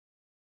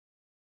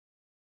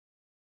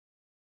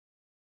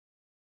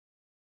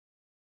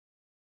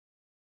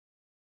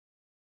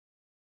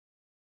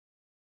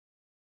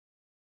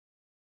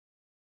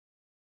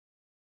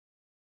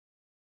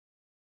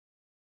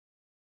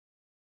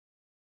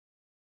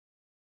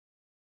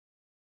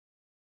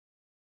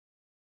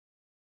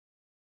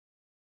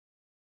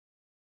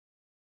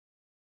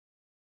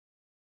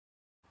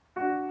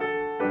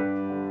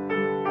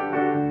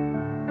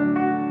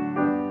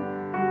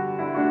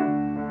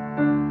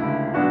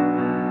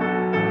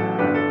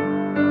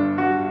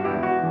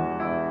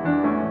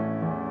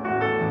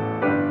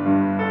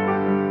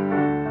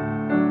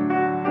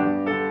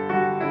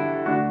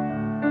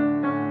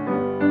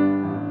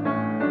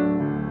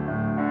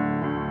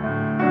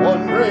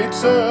great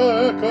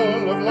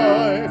circle of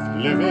life,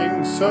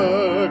 living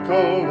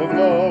circle of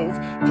love,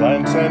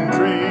 plants and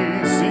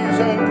trees, seas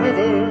and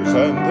rivers,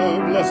 and the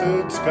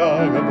blessed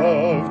sky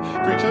above.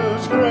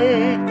 Creatures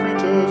great,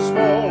 creatures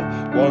small,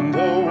 one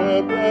the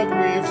web that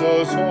weaves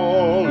us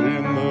all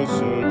in the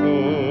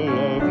circle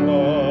of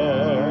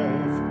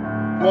life.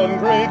 One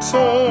great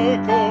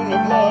circle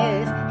of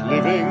life,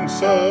 living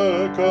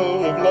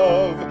circle of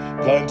love,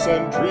 plants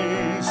and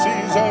trees,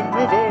 seas and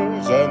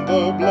rivers, and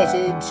the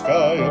blessed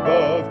sky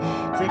above.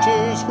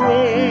 Creatures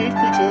great,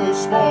 creatures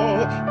small,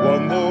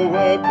 one the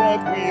web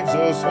that weaves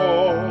us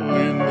all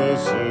in the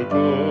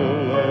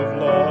circle of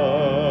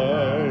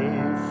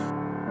life.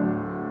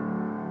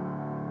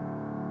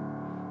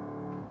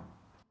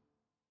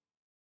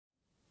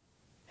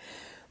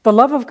 The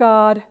love of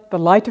God, the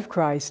light of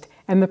Christ,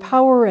 and the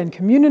power and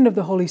communion of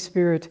the Holy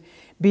Spirit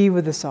be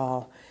with us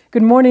all.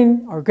 Good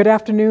morning, or good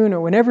afternoon, or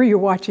whenever you're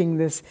watching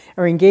this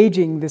or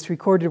engaging this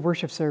recorded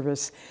worship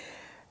service.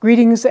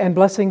 Greetings and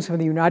blessings from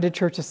the United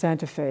Church of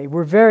Santa Fe.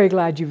 We're very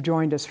glad you've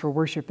joined us for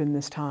worship in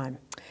this time.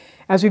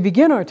 As we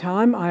begin our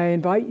time, I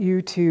invite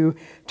you to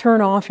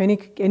turn off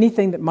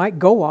anything that might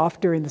go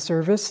off during the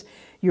service,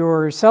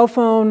 your cell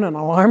phone, an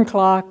alarm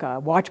clock, a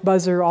watch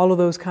buzzer, all of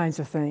those kinds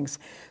of things,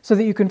 so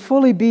that you can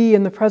fully be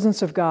in the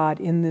presence of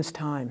God in this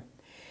time.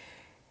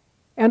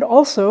 And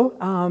also,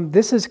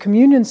 this is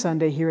Communion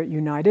Sunday here at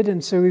United,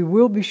 and so we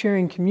will be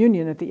sharing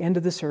communion at the end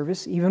of the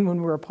service, even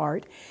when we're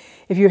apart.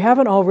 If you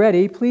haven't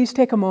already, please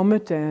take a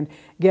moment and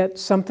get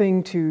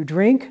something to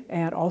drink,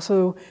 and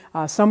also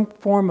some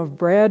form of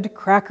bread,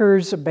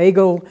 crackers, a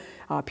bagel,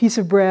 a piece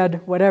of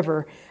bread,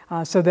 whatever,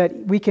 so that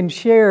we can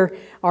share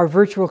our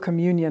virtual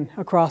communion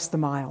across the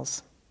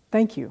miles.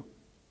 Thank you.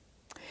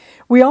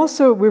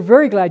 We're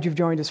very glad you've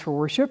joined us for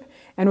worship,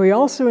 and we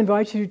also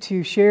invite you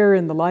to share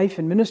in the life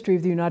and ministry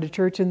of the United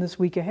Church in this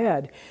week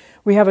ahead.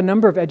 We have a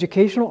number of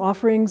educational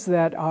offerings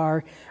that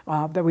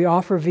we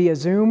offer via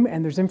Zoom,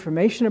 and there's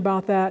information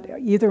about that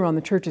either on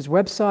the church's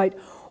website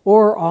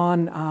or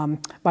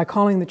by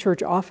calling the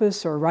church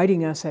office or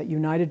writing us at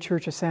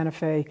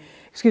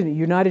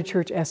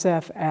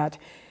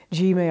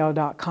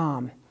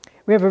unitedchurchsf@gmail.com.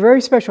 We have a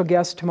very special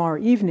guest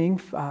tomorrow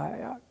evening.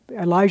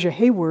 Elijah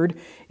Hayward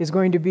is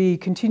going to be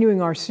continuing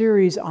our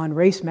series on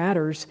Race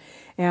Matters,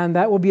 and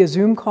that will be a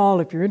Zoom call.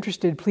 If you're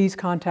interested, please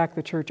contact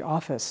the church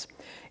office.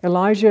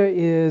 Elijah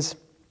is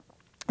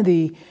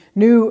the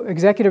new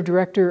executive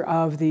director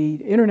of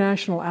the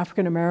International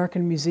African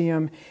American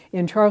Museum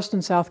in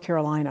Charleston, South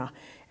Carolina,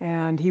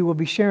 and he will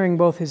be sharing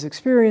both his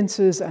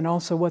experiences and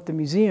also what the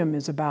museum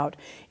is about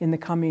in the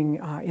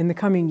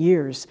coming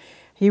years.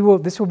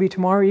 This will be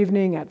tomorrow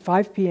evening at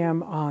 5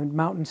 p.m. on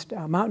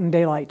Mountain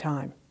Daylight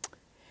Time.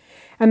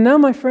 And now,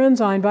 my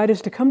friends, I invite us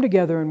to come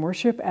together and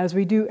worship as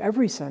we do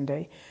every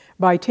Sunday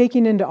by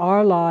taking into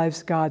our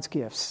lives God's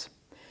gifts.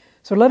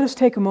 So let us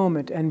take a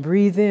moment and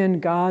breathe in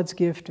God's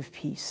gift of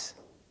peace.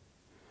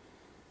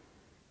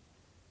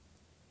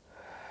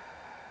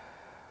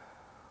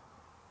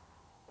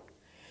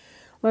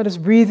 Let us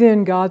breathe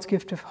in God's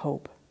gift of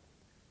hope.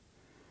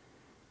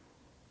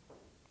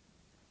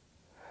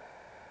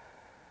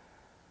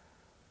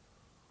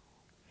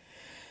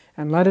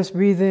 And let us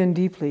breathe in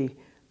deeply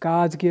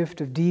God's gift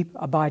of deep,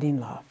 abiding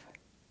love.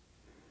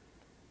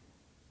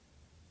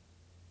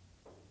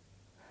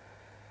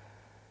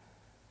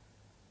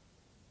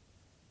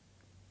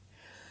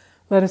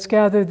 Let us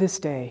gather this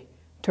day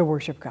to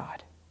worship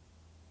God.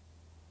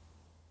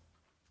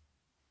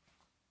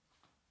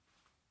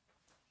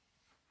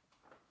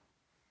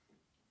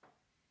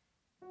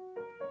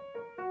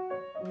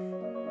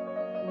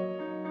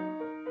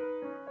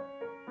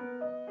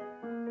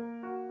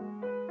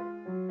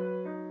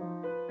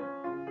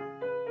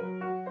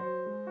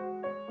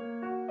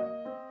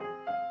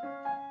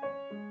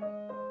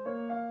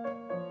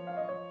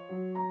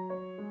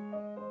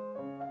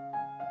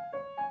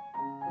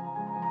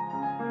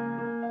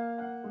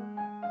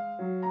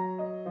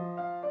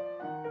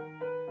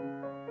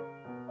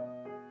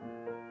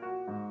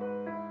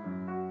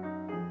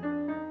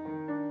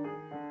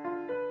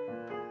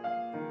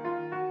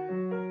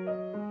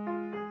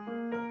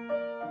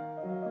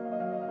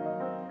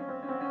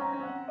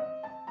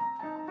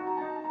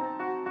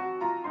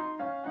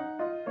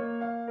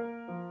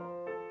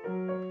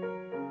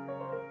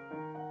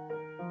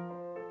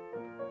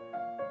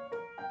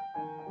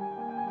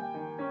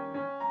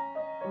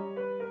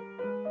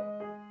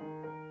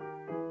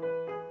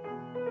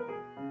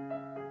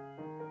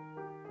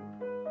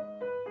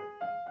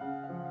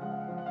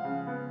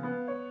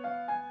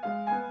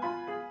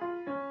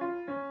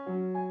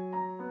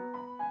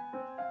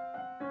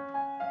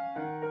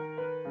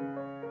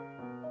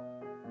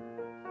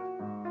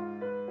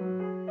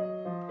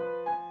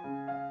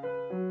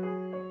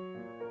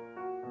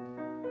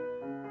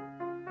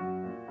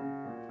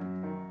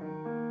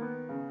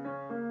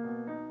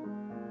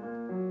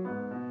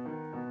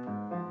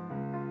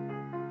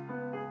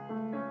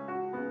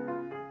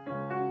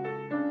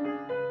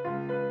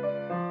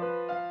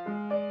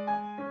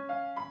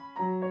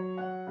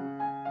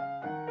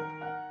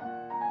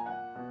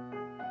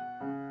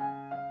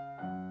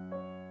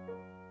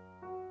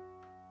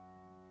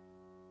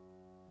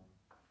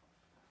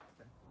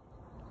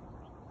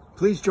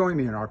 Please join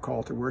me in our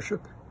call to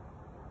worship.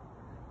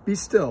 Be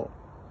still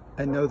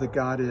and know that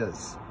God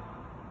is.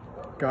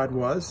 God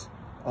was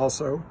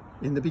also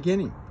in the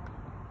beginning.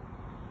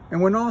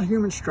 And when all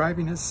human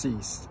striving has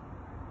ceased,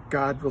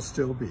 God will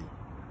still be.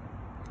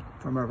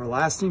 From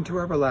everlasting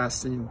to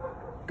everlasting,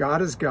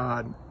 God is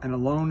God and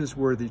alone is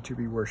worthy to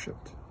be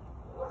worshiped.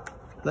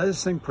 Let us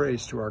sing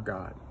praise to our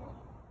God.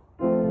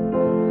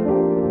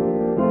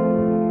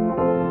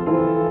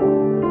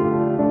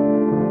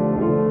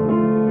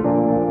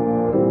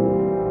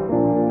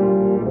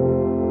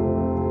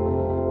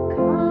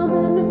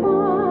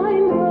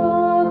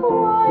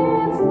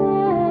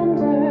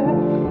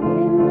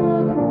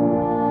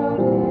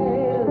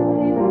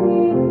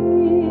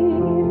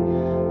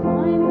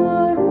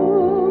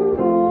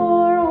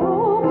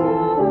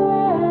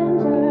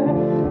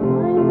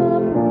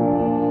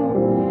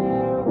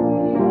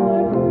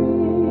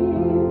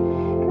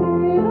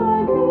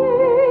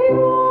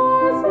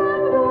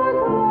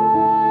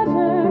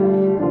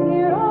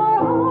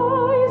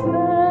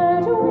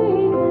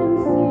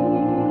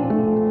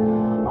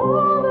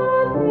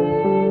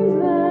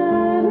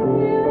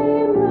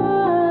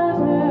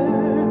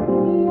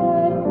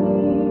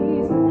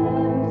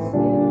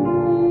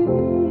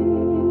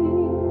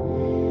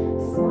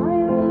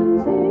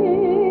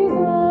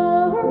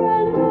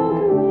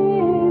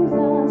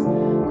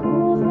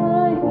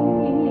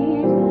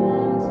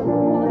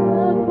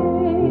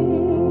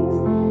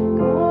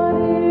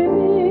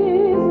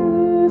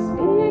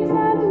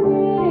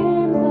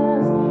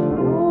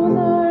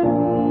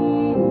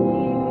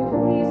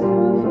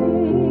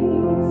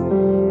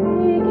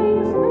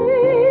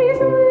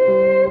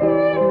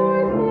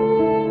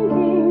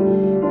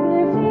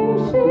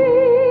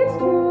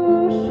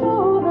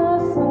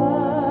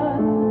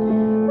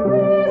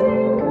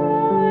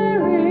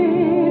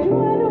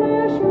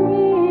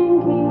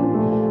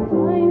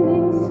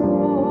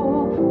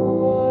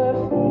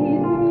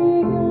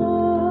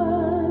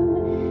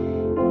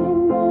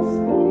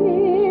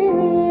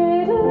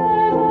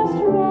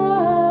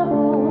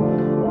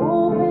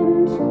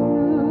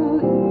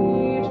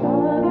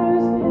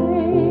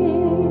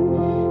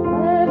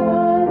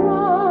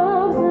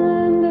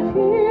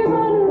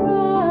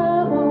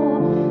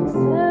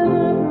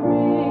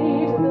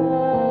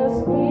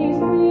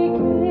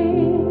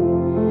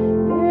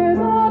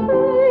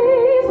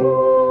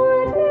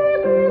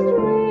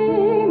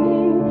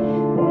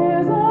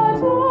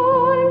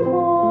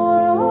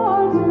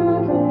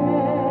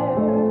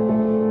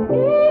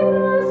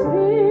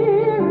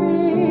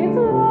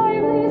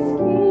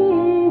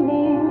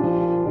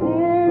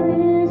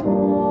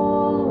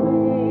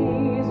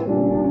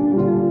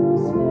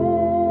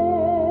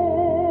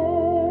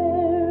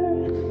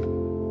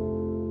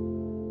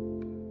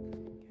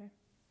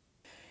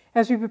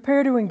 As we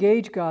prepare to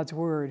engage God's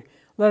Word,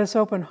 let us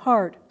open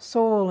heart,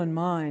 soul, and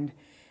mind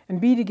and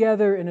be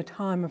together in a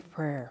time of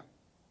prayer.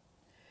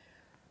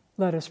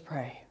 Let us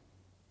pray.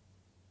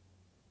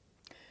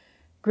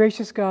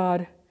 Gracious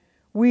God,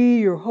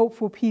 we, your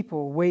hopeful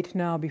people, wait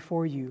now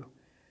before you.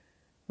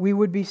 We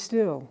would be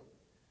still.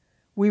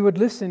 We would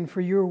listen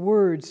for your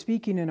word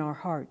speaking in our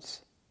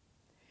hearts.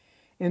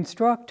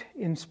 Instruct,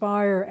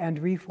 inspire, and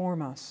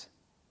reform us.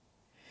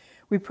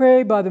 We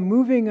pray by the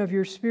moving of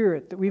your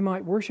Spirit that we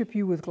might worship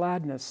you with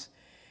gladness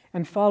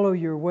and follow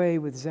your way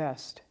with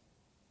zest.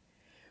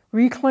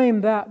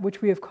 Reclaim that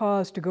which we have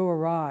caused to go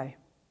awry.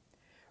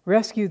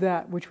 Rescue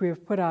that which we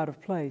have put out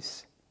of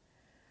place.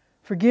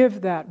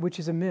 Forgive that which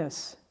is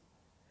amiss.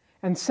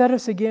 And set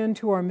us again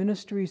to our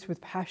ministries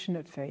with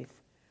passionate faith.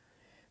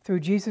 Through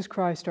Jesus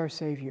Christ our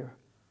Savior.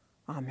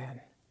 Amen.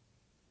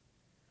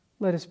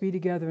 Let us be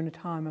together in a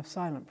time of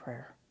silent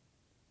prayer.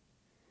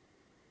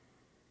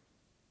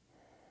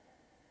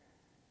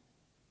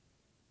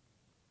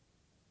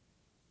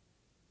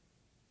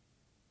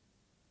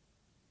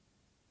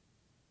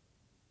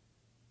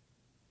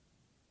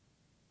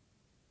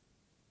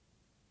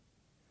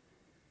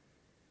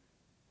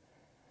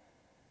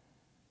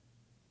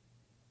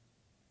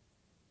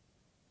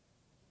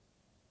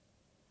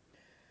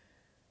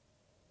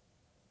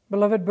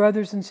 Beloved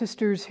brothers and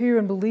sisters, hear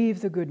and believe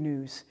the good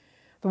news.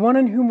 The one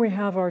in whom we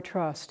have our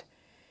trust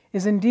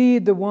is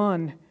indeed the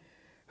one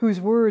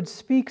whose word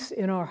speaks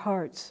in our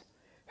hearts,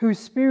 whose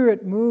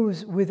spirit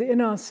moves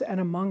within us and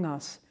among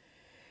us,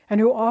 and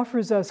who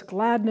offers us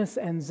gladness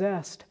and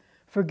zest,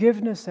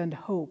 forgiveness and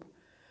hope,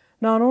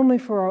 not only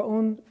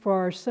for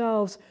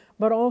ourselves,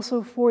 but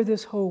also for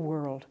this whole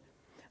world.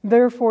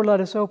 Therefore,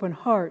 let us open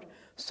heart,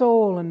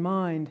 soul, and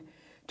mind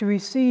to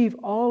receive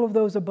all of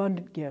those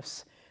abundant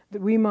gifts,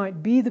 that we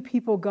might be the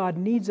people God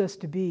needs us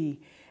to be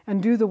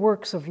and do the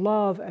works of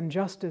love and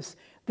justice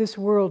this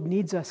world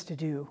needs us to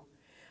do.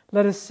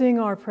 Let us sing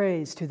our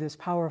praise to this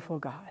powerful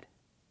God.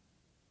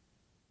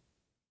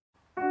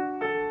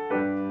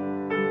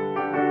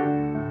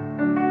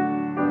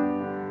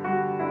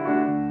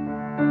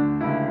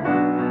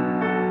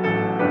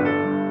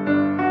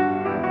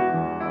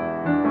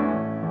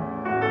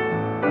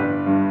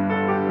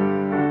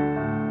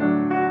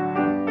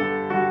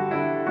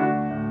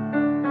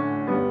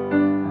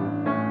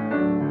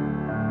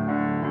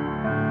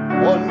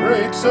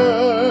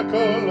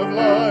 circle of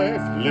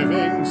life,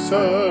 living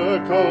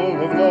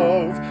circle of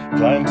love,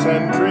 plants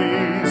and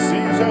trees,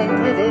 seas and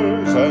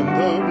rivers, and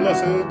the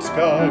blessed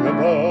sky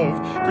above.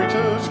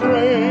 Creatures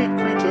great,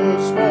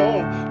 creatures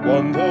small,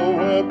 one the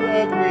web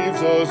that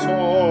weaves us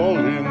all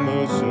in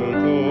the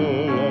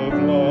circle of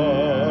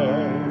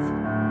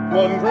life.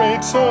 One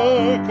great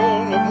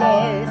circle of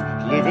life,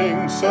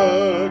 living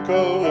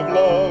circle of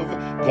love,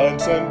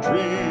 plants and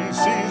trees,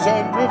 seas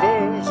and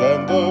rivers,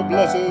 and the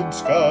blessed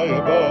sky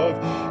above.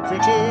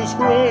 Creatures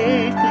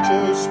great,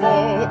 creatures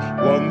small,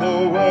 one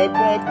the web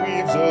that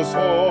weaves us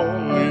all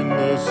in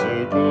the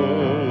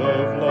circle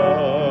of life.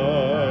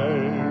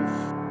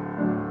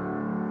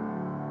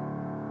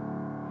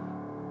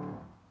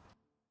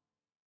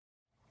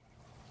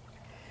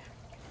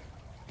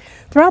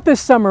 Throughout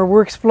this summer,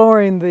 we're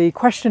exploring the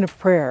question of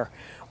prayer.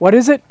 What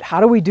is it? How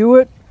do we do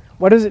it?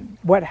 What is it?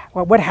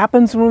 What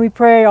happens when we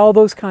pray? All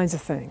those kinds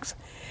of things.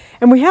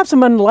 And we have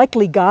some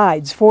unlikely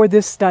guides for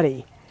this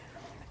study.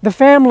 The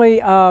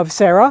family of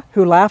Sarah,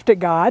 who laughed at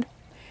God,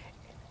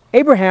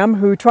 Abraham,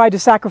 who tried to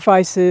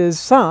sacrifice his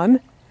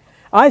son,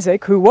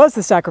 Isaac, who was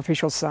the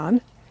sacrificial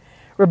son,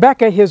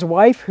 Rebekah, his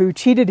wife, who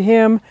cheated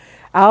him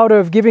out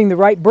of giving the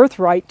right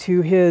birthright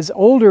to the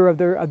older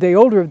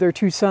of their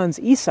two sons,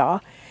 Esau,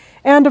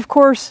 and of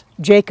course,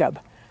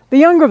 Jacob, the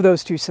younger of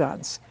those two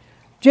sons.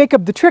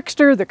 Jacob the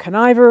trickster, the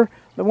conniver,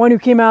 the one who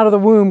came out of the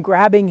womb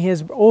grabbing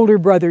his older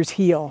brother's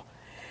heel.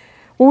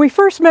 Well, we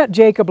first met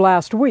Jacob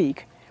last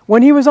week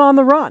when he was on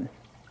the run.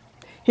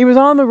 He was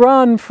on the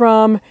run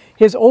from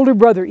his older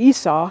brother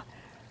Esau,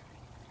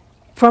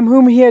 from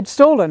whom he had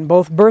stolen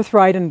both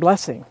birthright and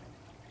blessing.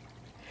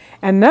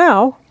 And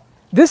now,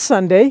 this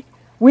Sunday,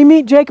 we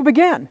meet Jacob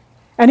again.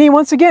 And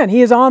once again,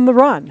 he is on the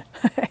run,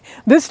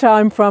 this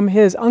time from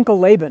his uncle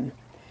Laban.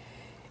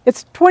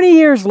 It's 20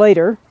 years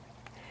later,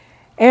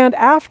 and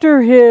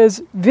after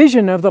his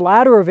vision of the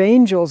ladder of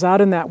angels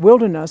out in that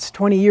wilderness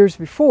 20 years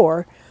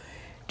before,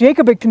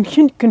 Jacob had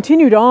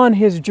continued on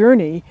his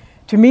journey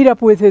to meet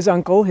up with his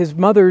uncle, his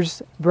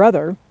mother's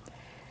brother,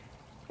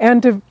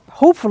 and to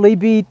hopefully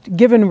be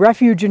given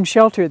refuge and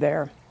shelter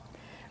there.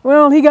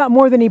 Well, he got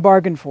more than he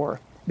bargained for,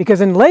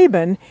 because in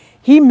Laban,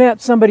 he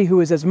met somebody who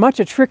was as much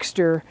a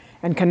trickster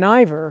and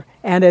conniver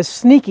and as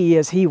sneaky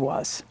as he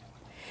was.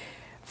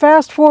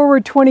 Fast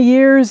forward 20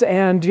 years,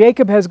 and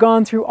Jacob has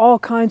gone through all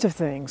kinds of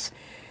things.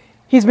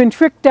 He's been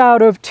tricked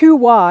out of 2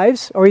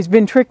 wives, or he's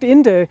been tricked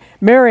into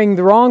marrying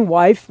the wrong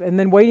wife and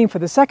then waiting for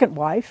the second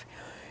wife.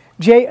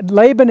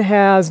 Laban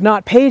has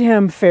not paid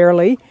him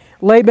fairly.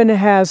 Laban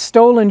has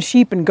stolen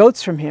sheep and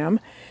goats from him.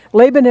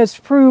 Laban has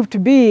proved to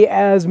be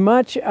as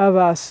much of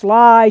a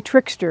sly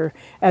trickster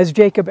as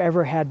Jacob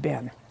ever had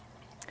been.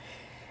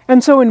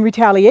 And so in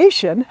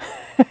retaliation,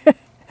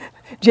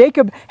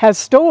 Jacob has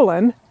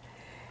stolen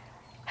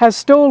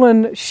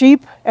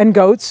sheep and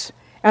goats,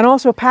 and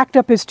also packed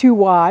up his 2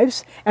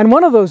 wives, and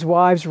one of those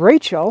wives,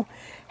 Rachel,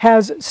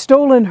 has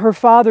stolen her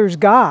father's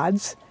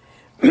gods,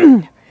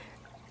 and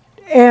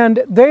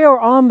they are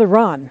on the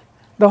run,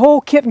 the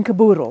whole kit and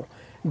caboodle.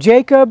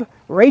 Jacob,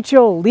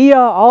 Rachel, Leah,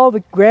 all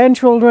the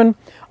grandchildren,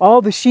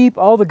 all the sheep,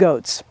 all the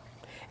goats.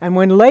 And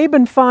when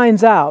Laban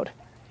finds out,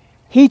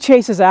 he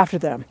chases after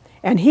them,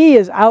 and he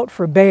is out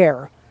for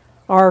bear,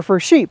 or for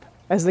sheep,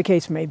 as the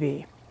case may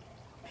be.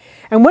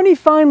 And when he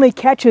finally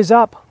catches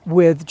up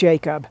with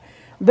Jacob,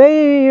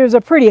 there's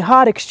a pretty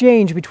hot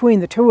exchange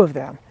between the two of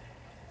them.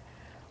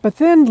 But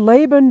then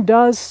Laban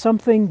does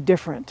something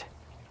different.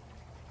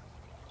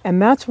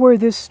 And that's where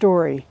this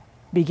story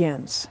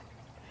begins.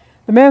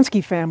 The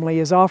Mansky family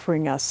is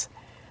offering us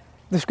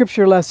the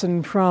scripture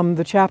lesson from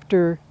the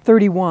chapter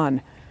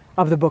 31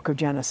 of the book of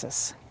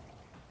Genesis.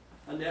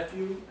 A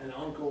nephew, an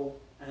uncle,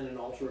 and an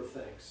altar of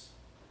thanks.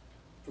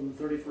 From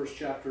the 31st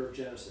chapter of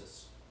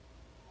Genesis.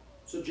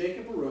 So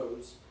Jacob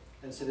arose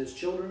and set his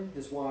children,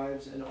 his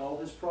wives, and all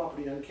his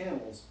property on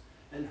camels,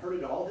 and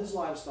herded all his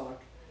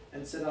livestock,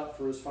 and set out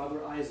for his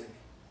father Isaac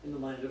in the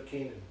land of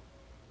Canaan.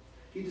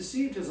 He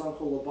deceived his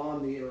uncle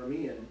Laban the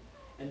Aramean,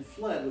 and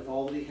fled with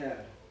all that he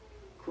had,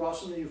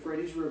 crossing the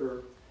Euphrates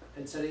River,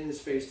 and setting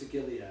his face to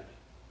Gilead.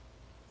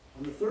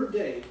 On the 3rd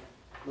day,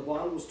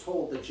 Laban was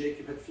told that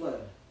Jacob had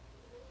fled.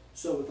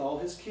 So with all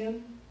his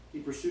kin, he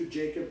pursued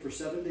Jacob for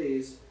 7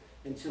 days,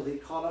 until he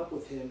caught up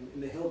with him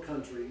in the hill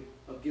country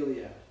of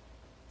Gilead.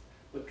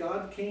 But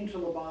God came to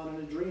Laban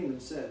in a dream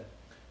and said,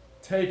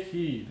 "Take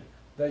heed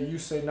that you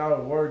say not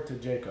a word to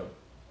Jacob,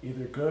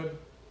 either good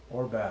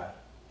or bad."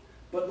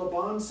 But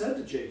Laban said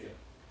to Jacob,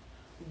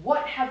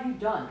 "What have you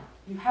done?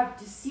 You have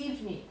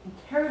deceived me and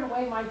carried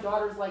away my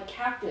daughters like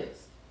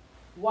captives.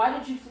 Why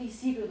did you flee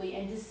secretly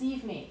and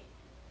deceive me?"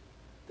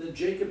 Then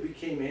Jacob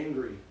became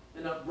angry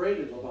and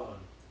upbraided Laban.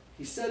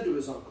 He said to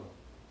his uncle,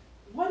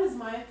 "What is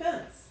my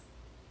offense?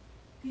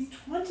 These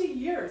 20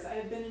 years I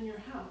have been in your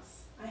house.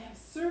 I have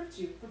served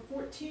you for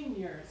 14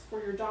 years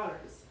for your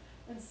daughters,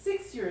 and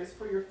 6 years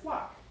for your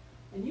flock,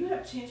 and you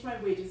have changed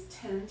my wages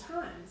 10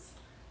 times.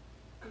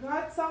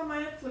 God saw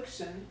my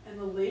affliction and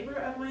the labor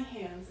of my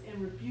hands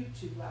and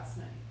rebuked you last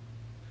night."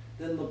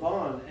 Then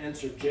Laban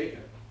answered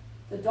Jacob,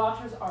 The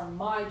daughters are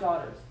my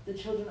daughters. The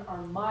children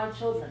are my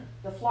children.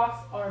 The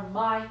flocks are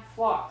my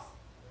flocks.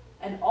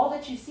 And all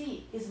that you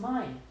see is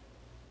mine.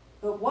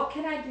 But what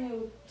can I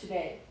do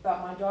today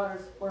about my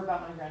daughters or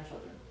about my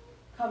grandchildren?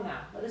 Come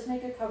now, let us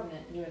make a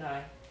covenant, you and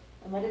I,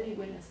 and let it be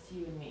witness to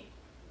you and me.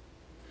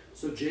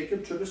 So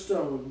Jacob took a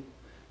stone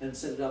and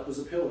set it up as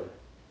a pillar.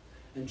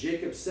 And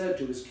Jacob said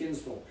to his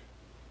kinsfolk,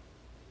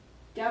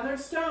 Gather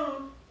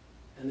stone.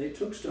 and they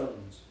took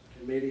stones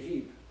and made a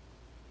heap,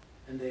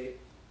 and they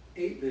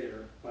ate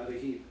there by the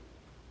heap.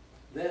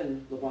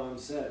 Then Laban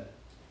said,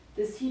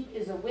 This heap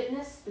is a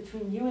witness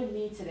between you and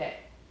me today.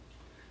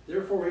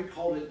 Therefore he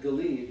called it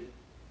Gilead,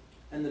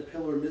 and the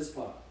pillar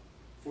Mizpah,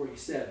 for he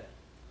said,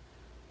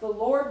 The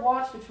Lord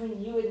watch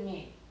between you and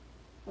me,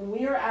 when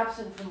we are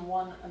absent from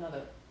one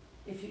another.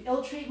 If you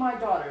ill-treat my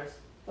daughters,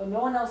 though no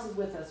one else is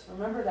with us,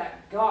 remember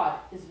that God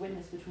is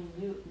witness between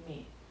you and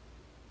me.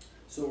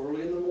 So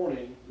early in the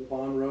morning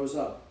Laban rose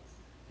up,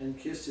 and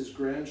kissed his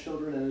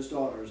grandchildren and his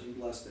daughters, and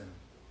blessed them.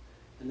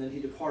 And then he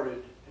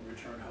departed and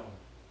returned home.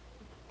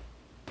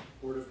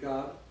 Word of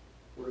God,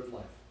 word of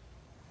life.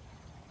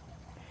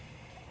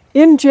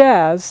 In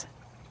jazz,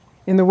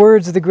 in the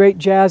words of the great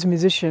jazz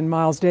musician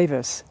Miles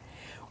Davis,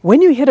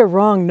 when you hit a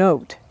wrong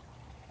note,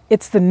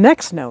 it's the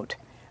next note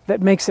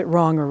that makes it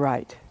wrong or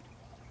right.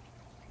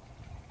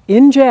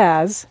 In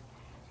jazz,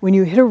 when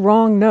you hit a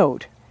wrong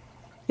note,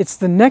 it's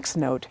the next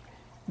note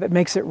that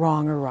makes it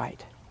wrong or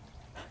right.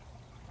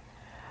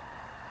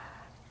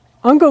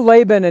 Uncle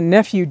Laban and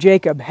nephew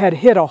Jacob had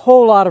hit a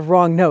whole lot of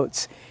wrong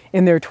notes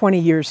in their 20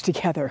 years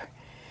together.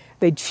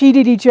 They'd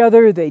cheated each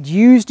other, they'd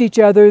used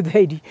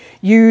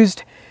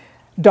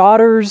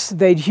daughters,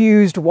 they'd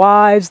used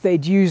wives,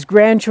 they'd used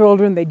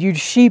grandchildren, they'd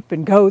used sheep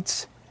and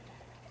goats.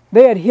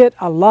 They had hit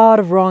a lot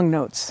of wrong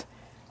notes,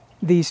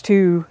 these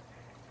two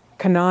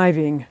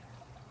conniving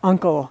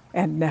uncle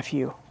and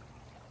nephew.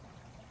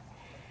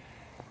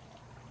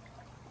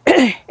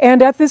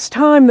 And at this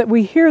time that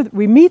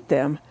we meet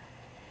them,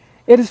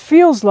 it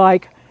feels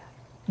like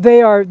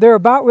they're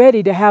about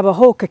ready to have a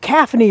whole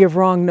cacophony of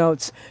wrong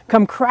notes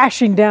come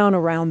crashing down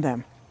around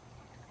them.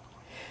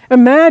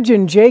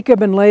 Imagine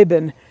Jacob and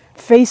Laban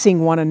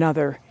facing one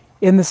another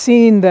in the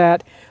scene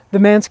that the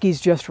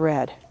Manskys just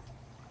read.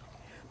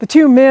 The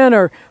two men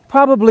are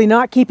probably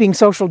not keeping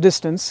social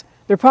distance.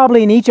 They're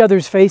probably in each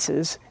other's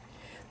faces.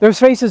 Those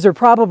faces are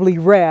probably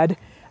red.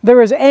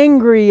 They're as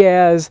angry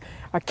as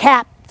a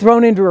cat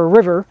thrown into a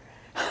river.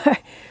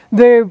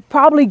 They're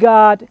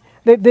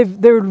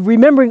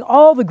remembering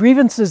all the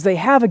grievances they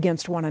have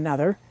against one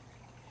another.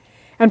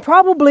 And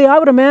probably I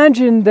would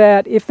imagine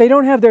that if they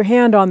don't have their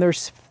hand on their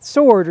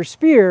sword or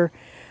spear,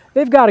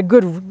 they've got a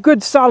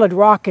good solid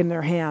rock in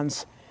their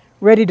hands,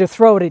 ready to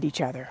throw it at each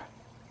other.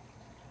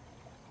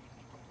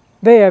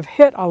 They have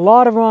hit a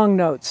lot of wrong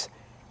notes,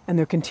 and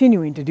they're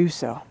continuing to do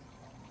so.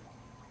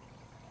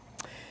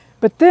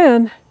 But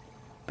then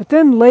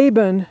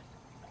Laban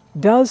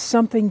does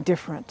something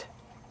different.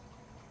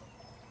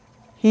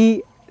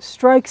 He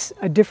strikes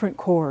a different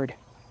chord.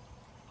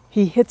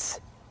 He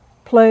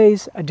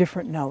plays a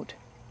different note.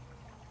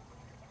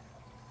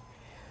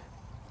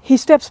 He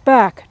steps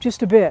back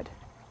just a bit,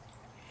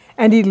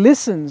 and he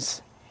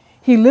listens.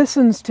 He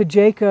listens to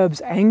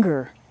Jacob's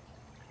anger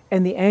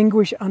and the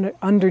anguish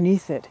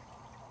underneath it.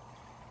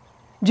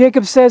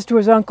 Jacob says to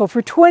his uncle,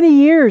 "For 20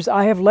 years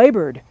I have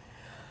labored.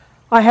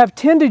 I have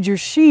tended your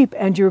sheep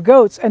and your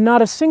goats, and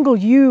not a single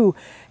ewe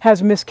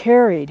has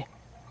miscarried.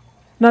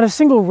 Not a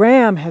single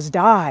ram has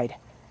died.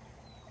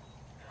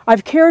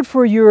 I've cared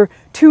for your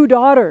 2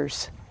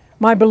 daughters,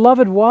 my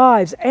beloved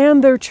wives,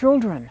 and their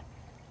children.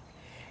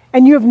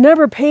 And you have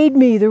never paid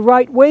me the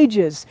right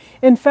wages.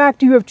 In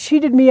fact, you have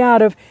cheated me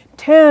out of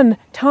 10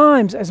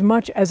 times as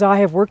much as I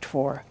have worked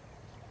for.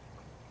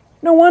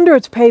 No wonder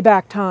it's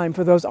payback time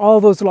for all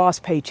those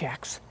lost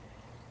paychecks."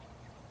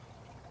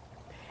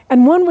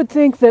 And one would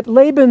think that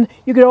Laban,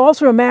 you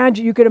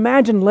could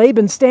imagine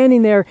Laban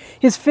standing there,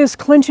 his fist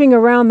clenching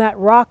around that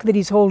rock that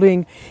he's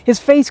holding, his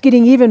face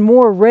getting even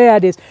more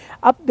red,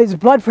 his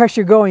blood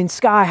pressure going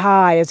sky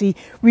high as he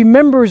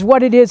remembers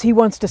what it is he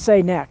wants to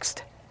say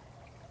next.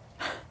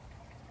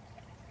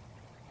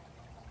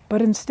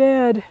 But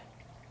instead,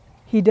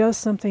 he does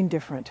something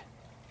different.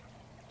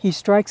 He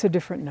strikes a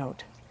different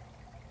note.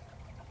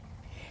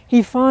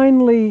 He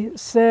finally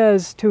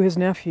says to his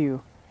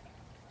nephew,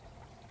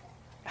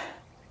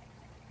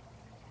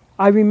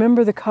 "I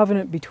remember the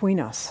covenant between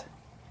us.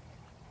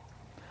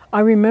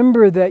 I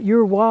remember that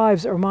your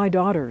wives are my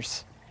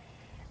daughters.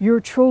 Your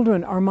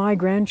children are my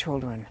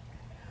grandchildren.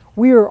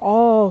 We are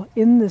all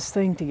in this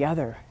thing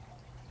together."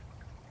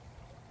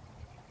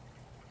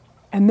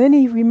 And then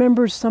he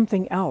remembers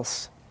something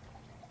else.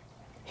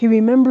 He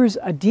remembers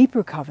a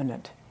deeper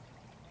covenant,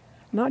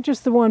 not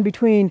just the one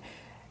between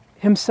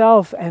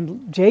himself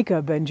and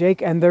Jacob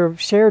and their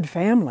shared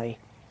family,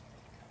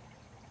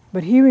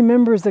 but he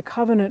remembers the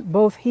covenant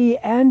both he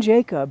and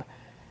Jacob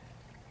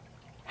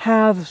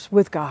have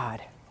with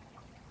God,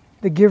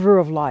 the giver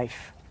of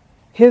life.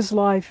 His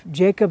life,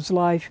 Jacob's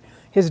life,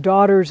 his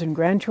daughters and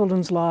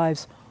grandchildren's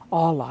lives,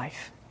 all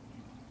life.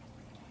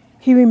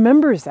 he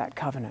remembers that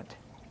covenant.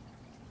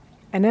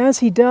 And as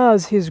he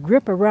does, his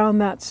grip around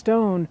that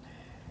stone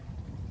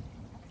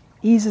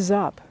eases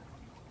up.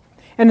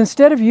 And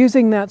instead of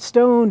using that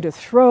stone to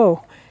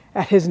throw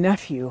at his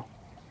nephew,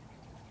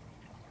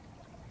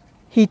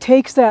 he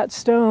takes that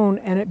stone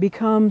and it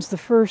becomes the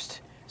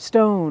first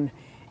stone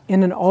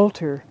in an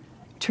altar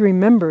to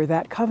remember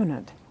that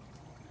covenant.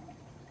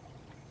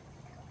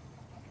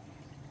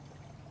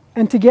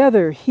 And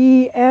together,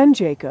 he and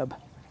Jacob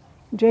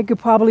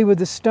probably with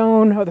the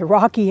stone or the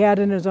rock he had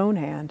in his own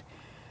hand,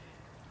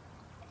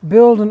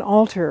 build an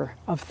altar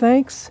of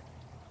thanks,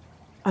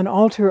 an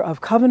altar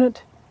of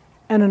covenant,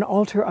 and an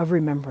altar of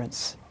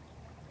remembrance.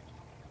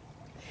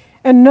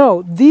 And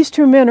no, these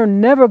two men are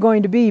never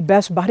going to be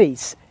best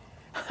buddies.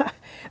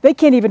 They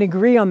can't even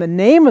agree on the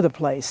name of the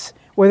place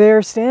where they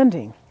are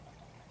standing.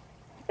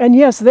 And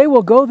yes, they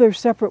will go their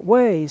separate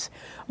ways,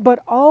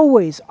 but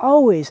always,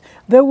 always,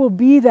 there will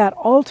be that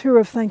altar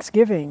of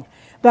thanksgiving,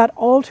 that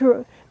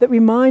altar that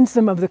reminds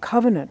them of the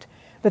covenant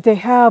that they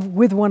have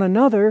with one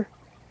another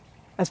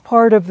as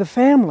part of the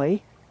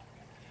family,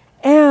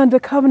 and the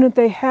covenant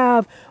they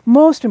have,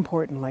 most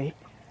importantly,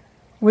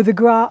 with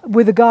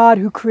the God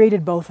who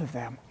created both of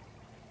them.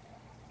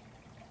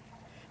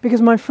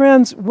 Because, my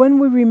friends, when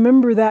we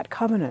remember that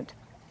covenant,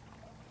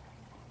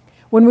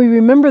 when we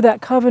remember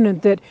that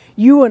covenant that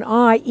you and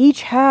I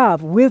each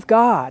have with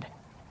God,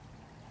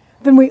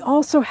 then we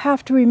also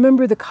have to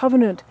remember the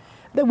covenant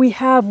that we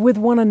have with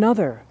one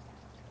another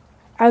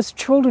as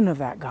children of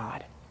that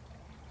God.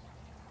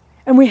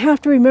 And we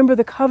have to remember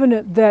the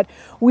covenant that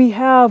we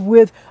have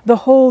with the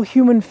whole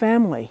human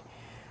family,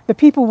 the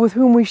people with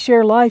whom we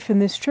share life in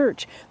this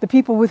church, the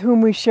people with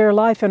whom we share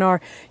life in our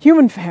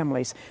human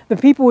families, the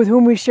people with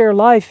whom we share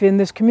life in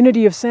this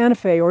community of Santa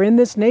Fe or in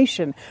this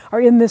nation or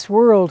in this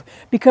world,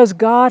 because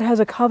God has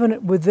a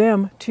covenant with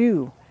them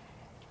too.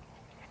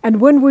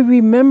 And when we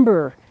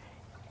remember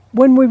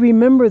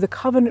the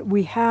covenant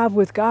we have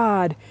with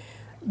God,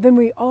 then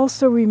we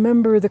also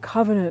remember the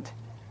covenant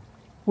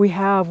we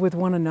have with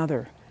one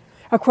another,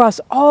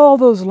 across all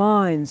those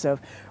lines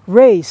of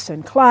race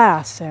and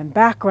class and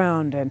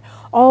background and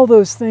all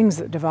those things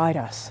that divide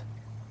us.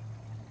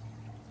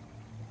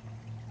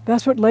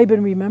 That's what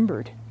Laban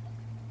remembered.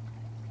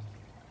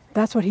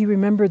 That's what he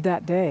remembered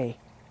that day.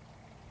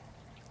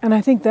 And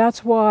I think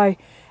that's why,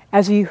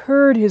 as he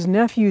heard his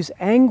nephew's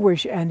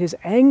anguish and his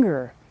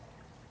anger,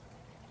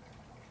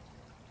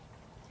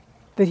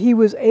 that he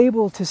was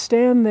able to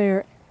stand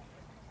there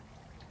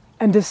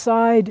and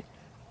decide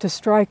to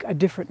strike a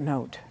different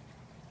note.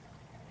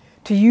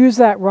 To use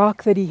that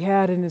rock that he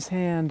had in his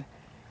hand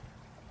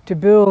to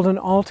build an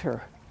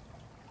altar,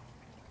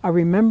 a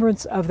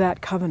remembrance of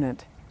that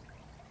covenant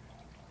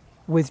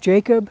with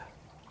Jacob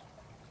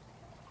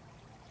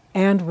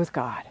and with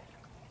God.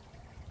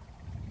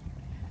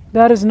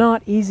 That is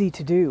not easy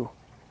to do.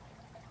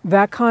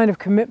 That kind of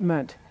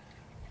commitment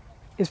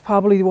is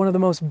probably one of the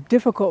most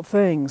difficult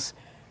things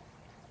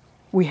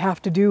we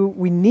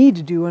need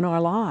to do in our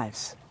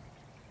lives.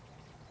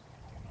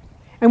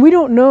 And we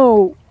don't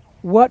know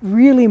what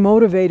really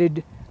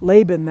motivated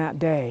Laban that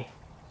day.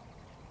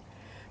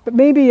 But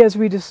maybe as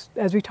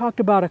we talked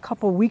about a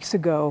couple weeks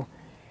ago,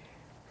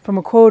 from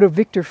a quote of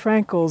Viktor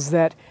Frankl's,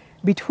 that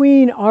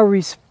between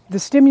the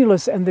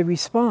stimulus and the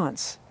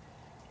response,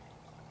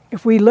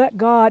 if we let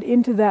God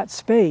into that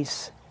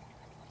space,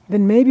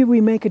 then maybe we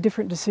make a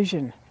different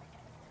decision.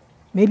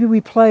 Maybe we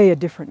play a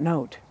different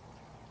note.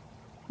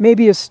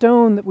 Maybe a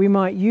stone that we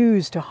might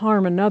use to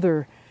harm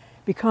another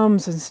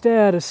becomes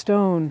instead a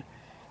stone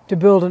to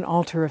build an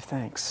altar of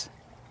thanks.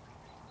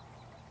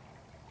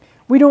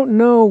 We don't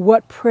know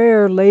what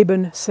prayer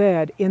Laban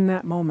said in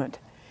that moment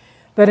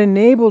that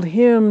enabled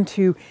him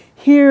to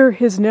hear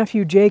his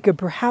nephew Jacob,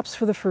 perhaps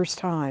for the first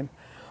time,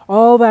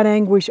 all that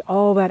anguish,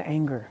 all that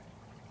anger.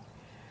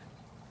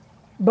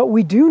 But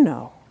we do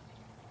know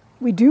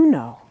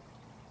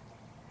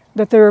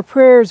that there are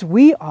prayers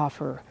we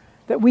offer,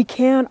 that we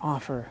can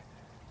offer,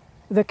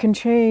 that can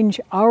change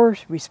our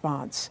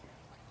response,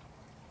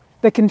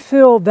 that can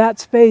fill that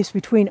space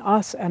between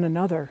us and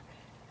another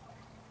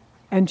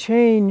and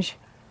change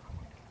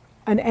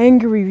an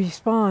angry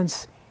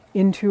response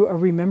into a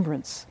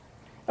remembrance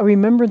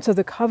of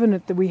the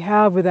covenant that we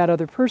have with that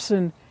other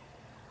person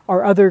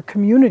or other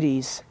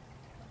communities,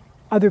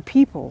 other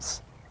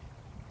peoples,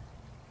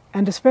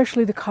 and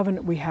especially the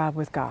covenant we have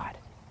with God.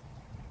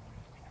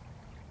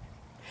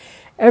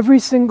 Every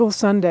single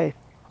Sunday,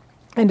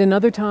 and in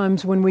other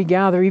times when we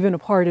gather, even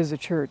apart as a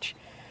church,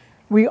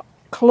 we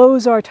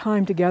close our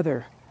time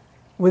together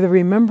with a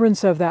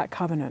remembrance of that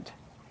covenant.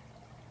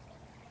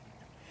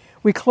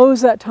 We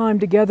close that time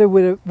together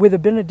with a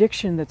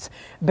benediction that's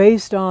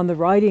based on the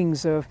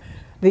writings of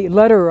the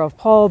letter of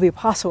Paul the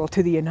Apostle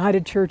to the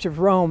United Church of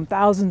Rome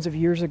thousands of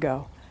years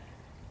ago.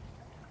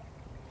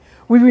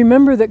 We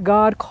remember that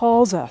God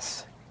calls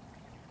us,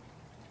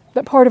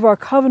 that part of our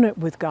covenant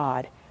with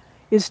God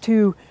is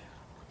to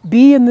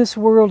be in this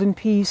world in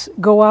peace,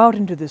 go out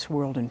into this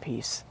world in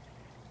peace.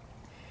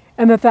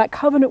 And that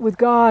covenant with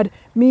God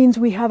means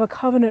we have a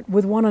covenant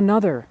with one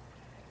another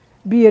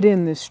be it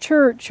in this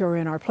church or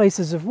in our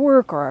places of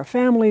work or our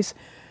families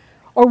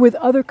or with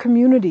other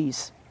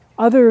communities,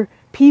 other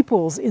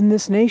peoples in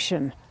this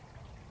nation,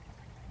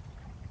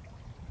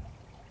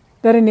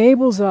 that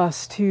enables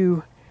us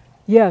to,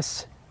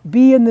 yes,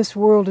 be in this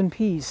world in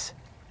peace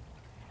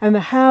and to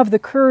have the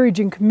courage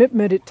and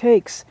commitment it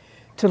takes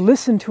to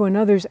listen to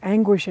another's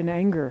anguish and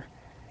anger.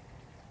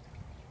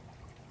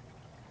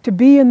 To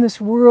be in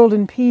this world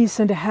in peace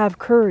and to have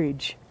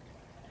courage,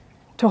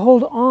 to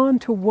hold on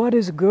to what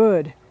is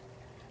good,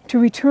 to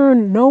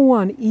return no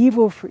one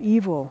evil for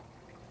evil,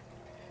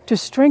 to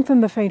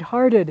strengthen the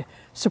faint-hearted,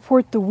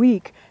 support the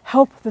weak,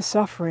 help the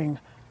suffering,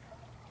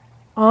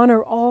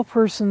 honor all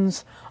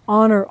persons,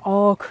 honor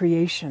all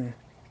creation.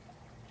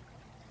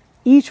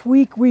 Each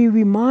week we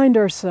remind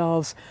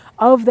ourselves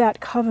of that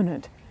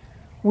covenant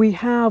we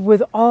have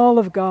with all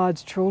of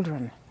God's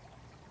children.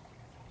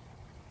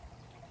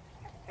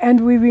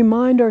 And we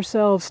remind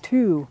ourselves,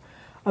 too,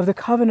 of the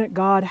covenant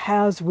God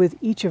has with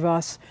each of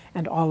us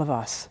and all of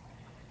us.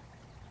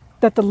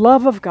 That the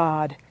love of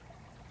God,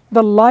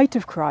 the light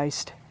of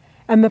Christ,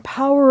 and the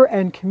power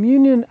and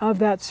communion of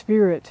that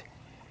Spirit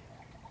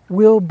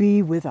will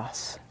be with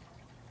us,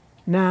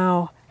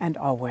 now and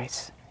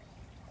always.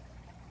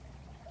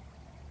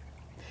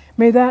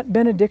 May that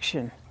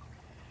benediction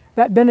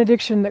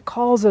that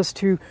calls us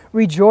to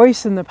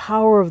rejoice in the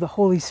power of the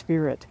Holy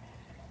Spirit,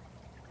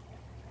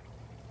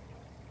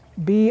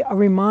 be a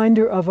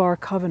reminder of our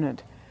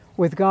covenant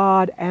with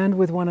God and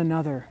with one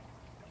another,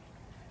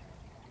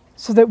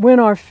 so that when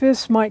our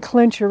fists might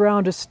clench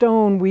around a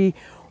stone we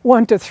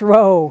want to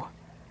throw,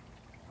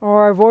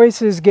 or our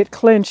voices get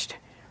clenched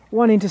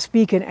wanting to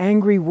speak an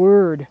angry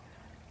word,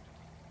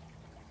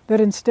 that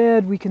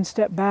instead we can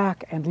step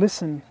back and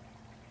listen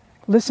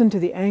to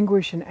the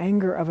anguish and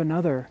anger of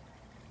another,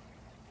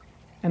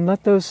 and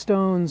let those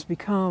stones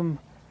become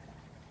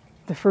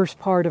the first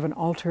part of an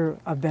altar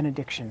of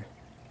benediction,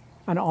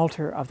 an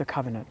altar of the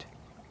covenant.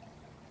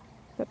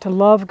 That to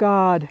love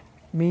God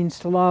means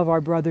to love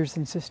our brothers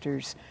and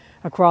sisters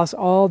across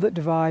all that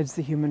divides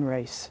the human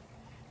race,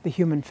 the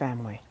human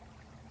family.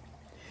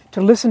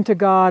 To listen to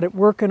God at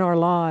work in our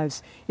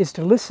lives is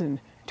to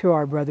listen to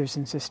our brothers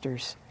and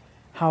sisters,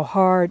 how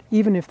hard,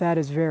 even if that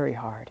is very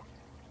hard.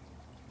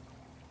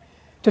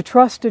 To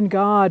trust in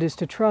God is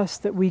to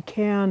trust that we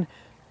can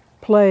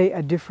play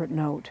a different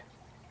note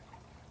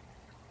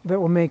that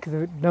will make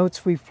the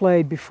notes we've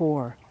played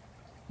before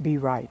be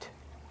right.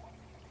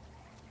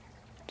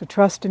 To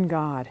trust in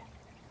God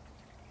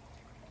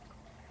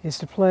is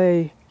to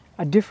play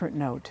a different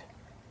note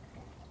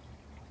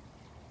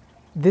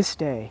this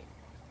day,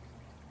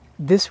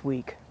 this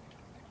week,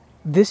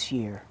 this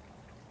year,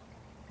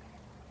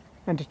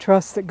 and to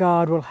trust that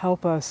God will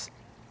help us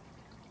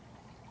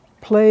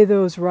play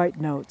those right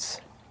notes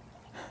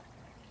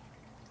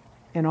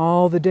in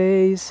all the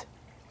days,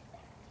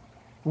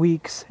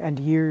 weeks, and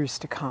years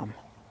to come.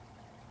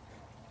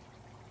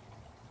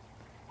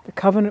 The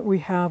covenant we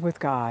have with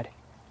God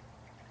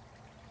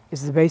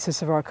is the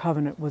basis of our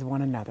covenant with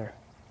one another.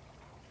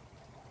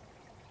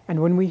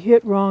 And when we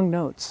hit wrong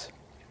notes,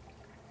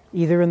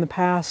 either in the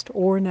past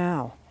or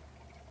now,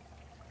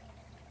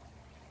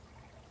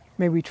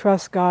 may we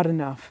trust God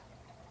enough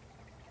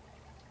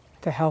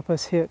to help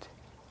us to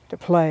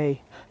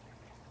play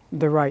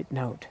the right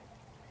note.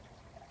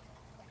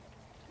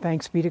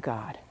 Thanks be to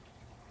God.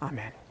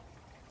 Amen.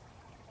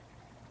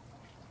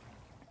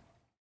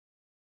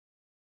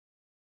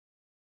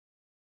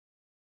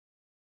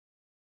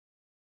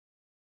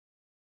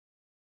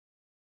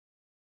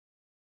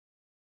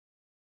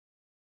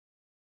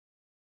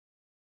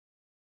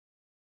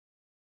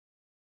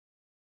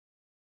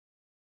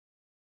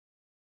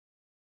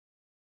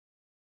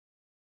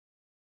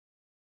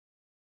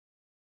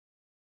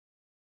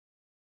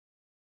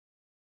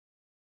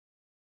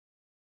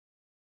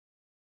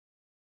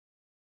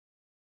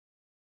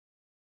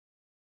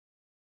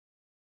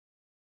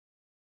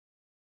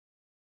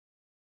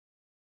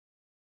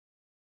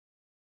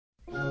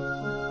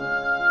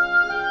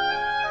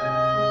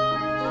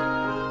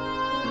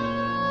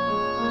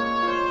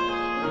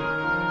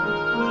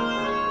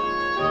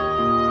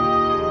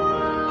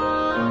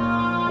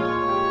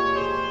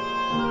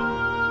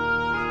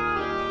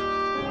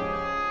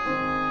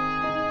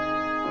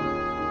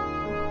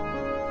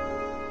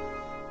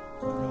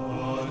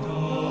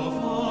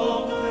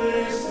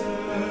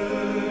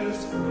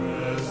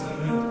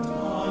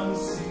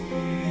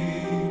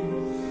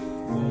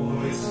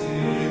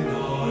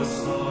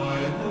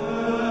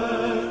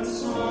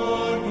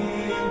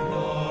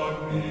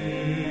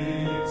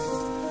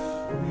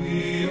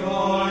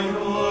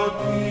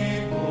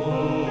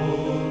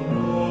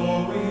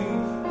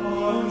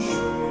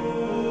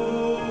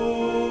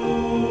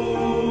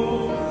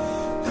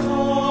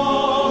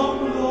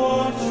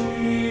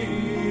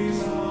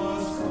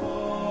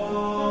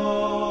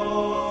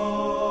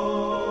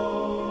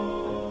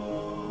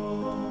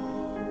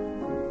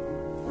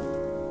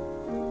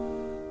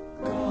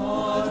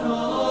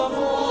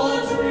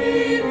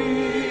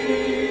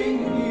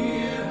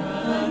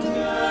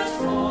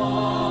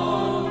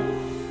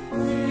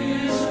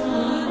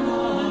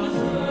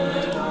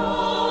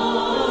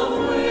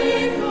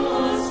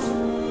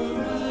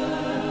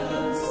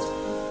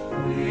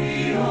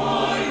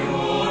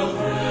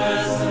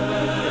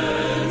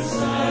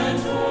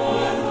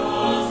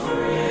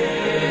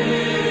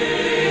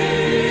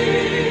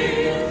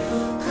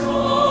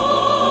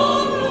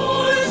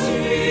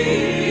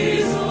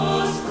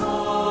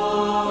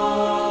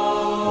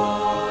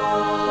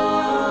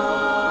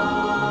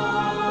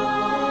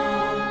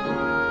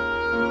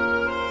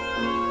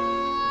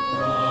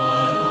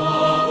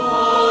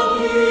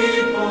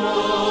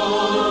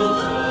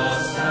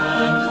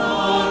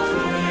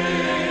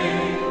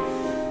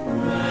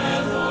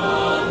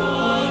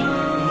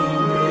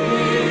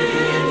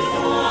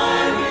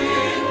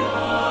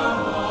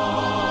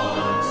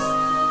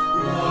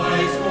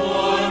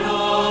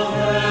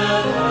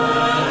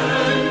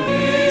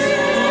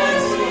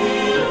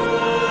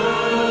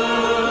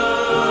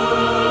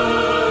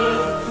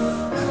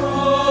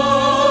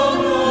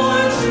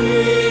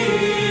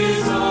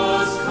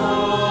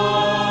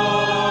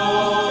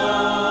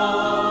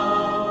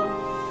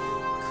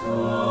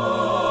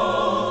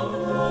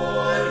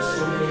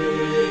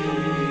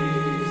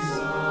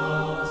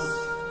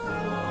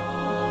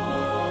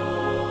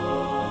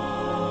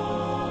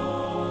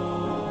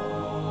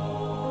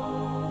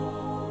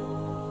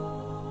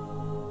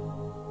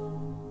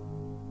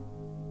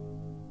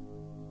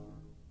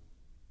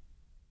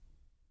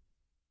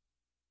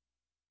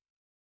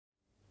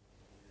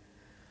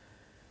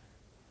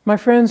 My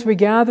friends, we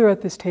gather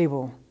at this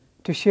table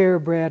to share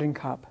bread and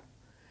cup.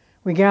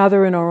 We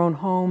gather in our own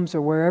homes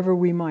or wherever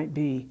we might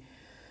be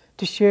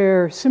to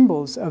share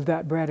symbols of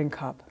that bread and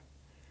cup.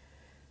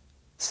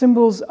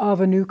 Symbols of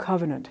a new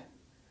covenant.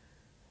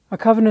 A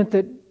covenant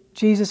that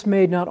Jesus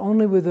made not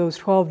only with those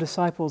 12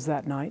 disciples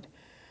that night,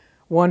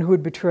 one who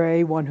would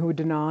betray, one who would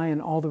deny,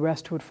 and all the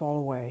rest who would fall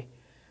away,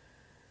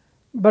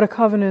 but a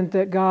covenant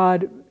that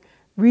God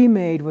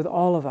remade with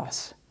all of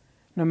us,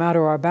 no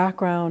matter our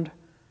background,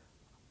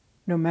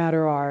 no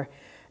matter our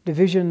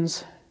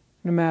divisions,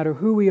 no matter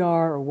who we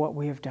are or what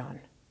we have done.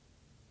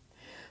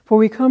 For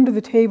we come to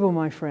the table,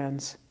 my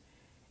friends,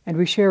 and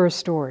we share a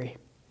story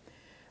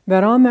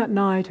that on that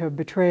night of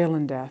betrayal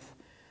and death,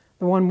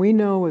 the one we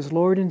know as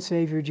Lord and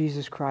Savior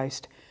Jesus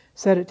Christ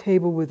sat at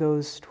table with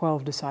those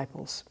 12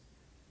 disciples.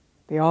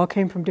 They all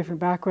came from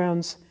different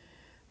backgrounds.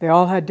 They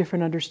all had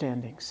different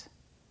understandings.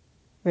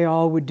 They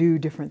all would do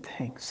different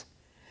things.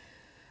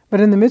 But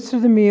in the midst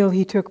of the meal,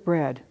 he took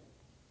bread.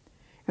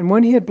 And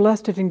when he had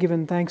blessed it and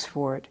given thanks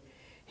for it,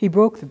 he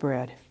broke the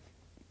bread.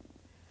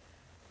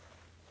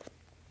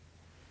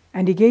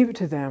 And he gave it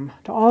to them,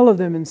 to all of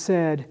them, and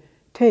said,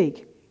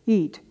 "Take,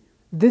 eat.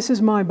 This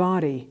is my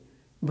body,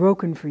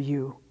 broken for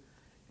you.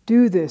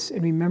 Do this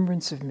in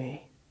remembrance of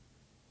me."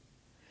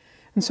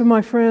 And so,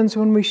 my friends,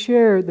 when we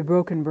share the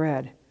broken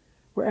bread,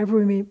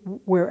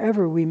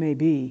 wherever we may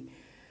be,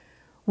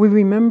 we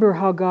remember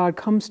how God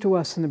comes to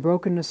us in the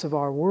brokenness of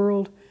our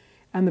world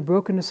and the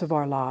brokenness of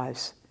our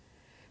lives,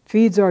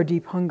 feeds our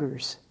deep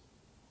hungers,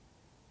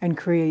 and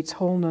creates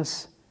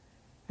wholeness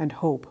and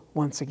hope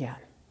once again.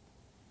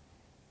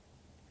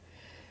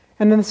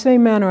 And in the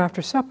same manner,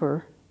 after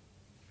supper,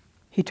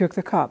 he took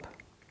the cup.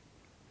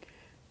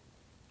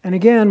 And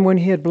again, when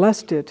he had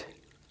blessed it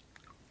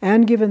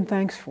and given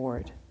thanks for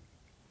it,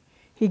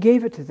 he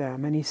gave it to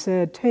them, and he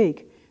said,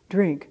 "Take,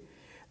 drink.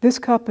 This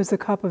cup is the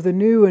cup of the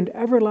new and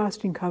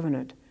everlasting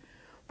covenant,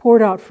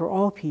 poured out for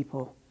all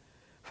people,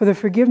 for the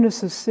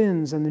forgiveness of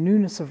sins and the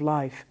newness of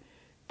life.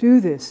 Do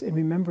this in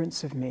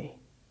remembrance of me."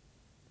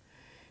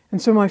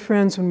 And so, my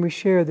friends, when we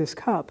share this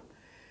cup,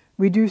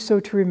 we do so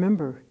to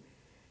remember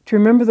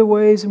the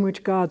ways in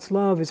which God's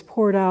love is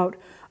poured out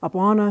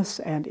upon us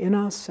and in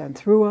us and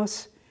through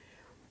us,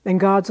 and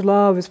God's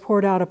love is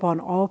poured out upon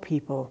all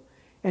people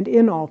and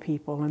in all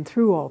people and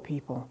through all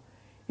people,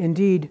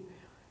 indeed,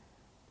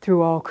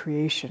 through all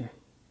creation.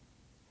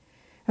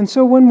 And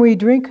so when we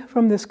drink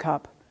from this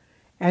cup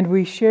and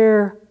we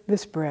share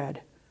this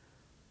bread,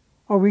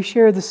 or we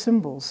share the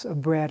symbols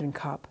of bread and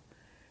cup,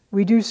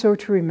 we do so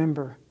to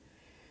remember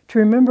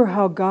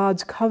how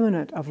God's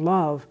covenant of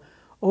love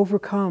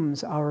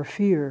overcomes our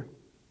fear,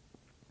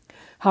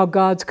 how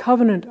God's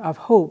covenant of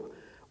hope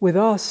with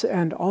us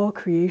and all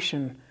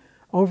creation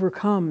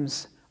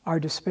overcomes our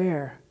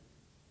despair,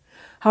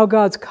 how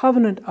God's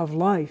covenant of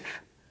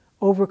life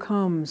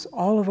overcomes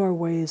all of our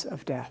ways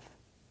of death.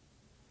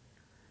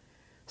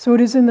 So it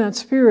is in that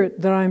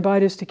spirit that I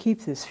invite us to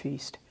keep this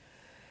feast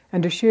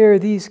and to share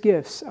these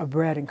gifts of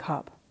bread and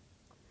cup.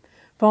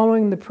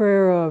 Following the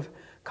prayer of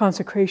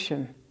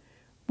consecration,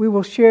 we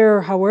will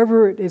share,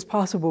 however it is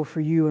possible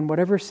for you in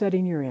whatever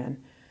setting you're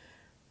in,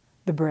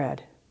 the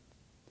bread.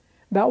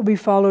 That will be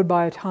followed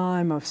by a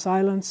time of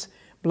silence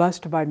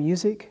blessed by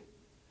music,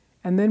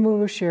 and then we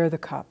will share the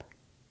cup.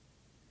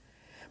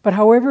 But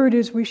however it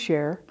is we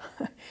share,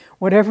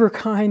 whatever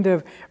kind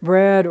of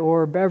bread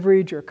or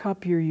beverage or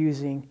cup you're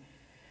using,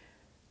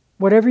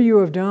 whatever you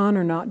have done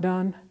or not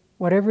done,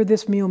 whatever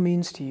this meal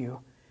means to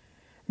you,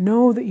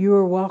 know that you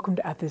are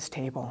welcomed at this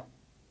table.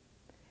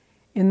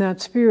 In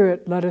that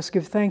spirit, let us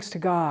give thanks to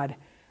God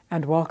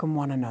and welcome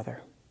one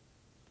another.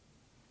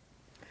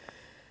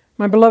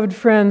 My beloved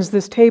friends,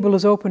 this table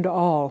is open to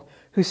all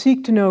who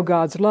seek to know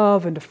God's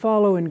love and to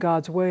follow in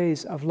God's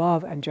ways of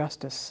love and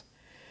justice.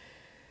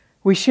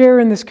 We share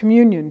in this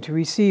communion to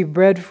receive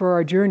bread for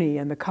our journey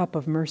and the cup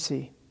of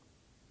mercy.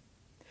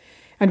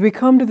 And we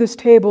come to this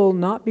table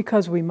not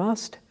because we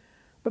must,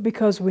 but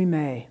because we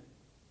may.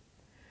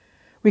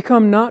 We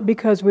come not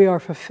because we are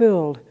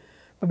fulfilled,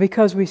 but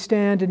because we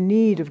stand in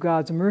need of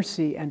God's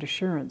mercy and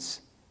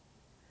assurance.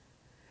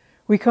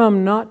 We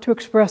come not to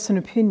express an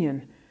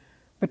opinion,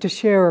 but to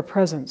share a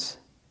presence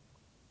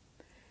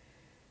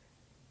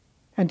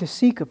and to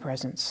seek a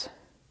presence.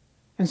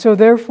 And so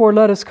therefore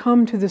let us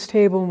come to this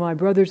table, my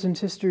brothers and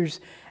sisters,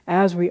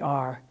 as we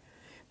are.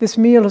 This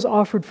meal is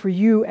offered for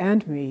you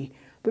and me,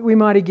 that we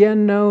might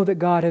again know that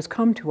God has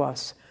come to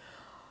us,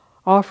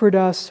 offered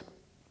us,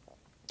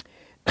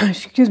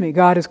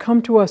 God has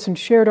come to us and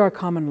shared our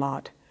common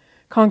lot,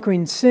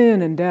 conquering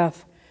sin and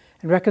death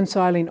and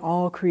reconciling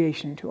all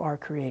creation to our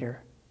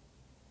Creator.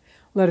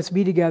 Let us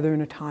be together in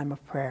a time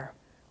of prayer.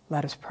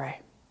 Let us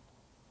pray.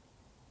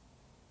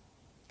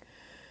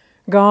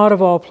 God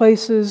of all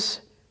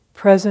places,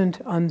 present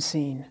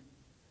unseen,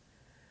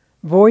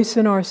 voice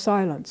in our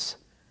silence,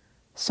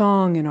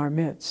 song in our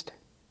midst,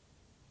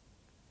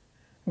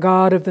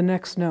 God of the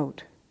next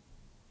note,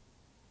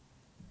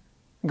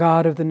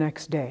 God of the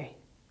next day,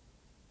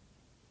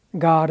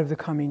 God of the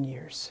coming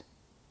years.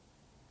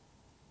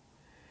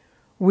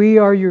 We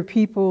are your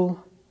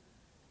people,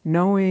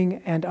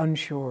 knowing and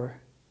unsure.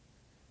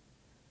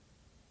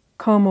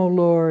 Come, O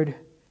Lord,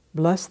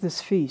 bless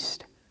this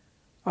feast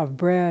of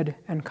bread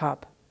and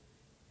cup,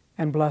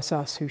 and bless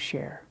us who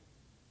share.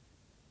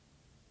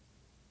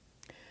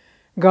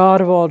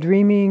 God of all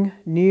dreaming,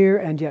 near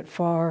and yet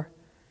far,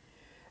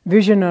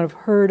 vision of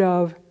heard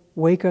of,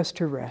 wake us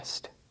to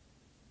rest.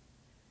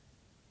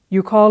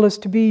 You call us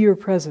to be your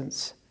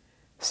presence,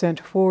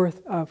 sent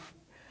forth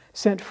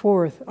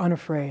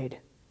unafraid.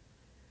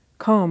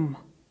 Come,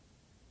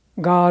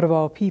 God of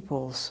all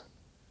peoples,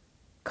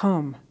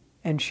 come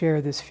and share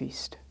this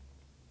feast.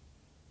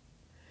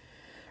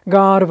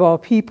 God of all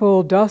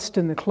people, dust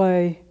in the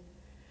clay,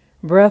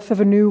 breath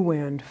of a new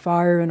wind,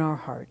 fire in our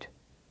heart,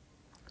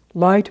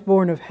 light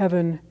born of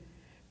heaven,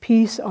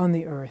 peace on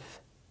the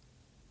earth.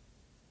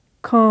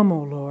 Come,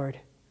 O Lord.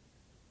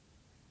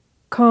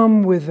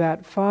 Come with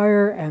that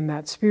fire and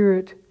that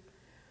spirit.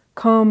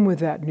 Come with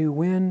that new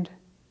wind.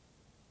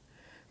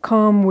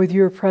 Come with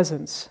your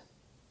presence.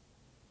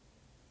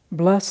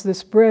 Bless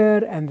this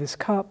bread and this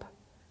cup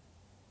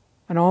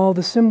and all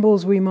the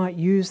symbols we might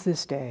use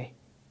this day.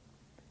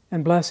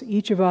 And bless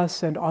each of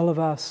us and all of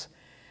us,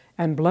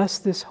 and bless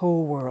this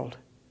whole world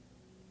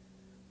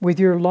with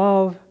your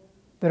love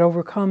that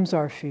overcomes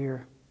our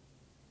fear,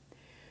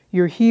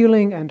 your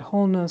healing and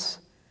wholeness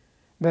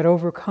that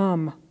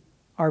overcome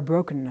our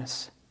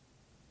brokenness,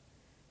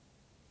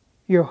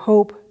 your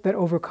hope that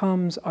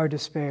overcomes our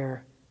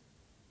despair,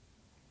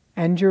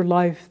 and your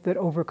life that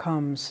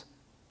overcomes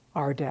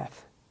our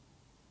death.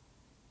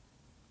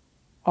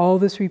 All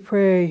this we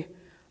pray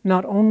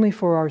not only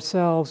for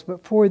ourselves,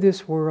 but for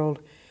this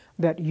world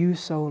that you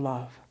so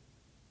love.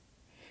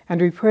 And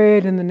we pray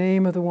it in the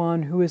name of the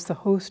one who is the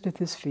host at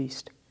this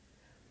feast,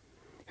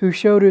 who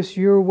showed us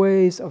your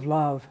ways of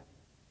love,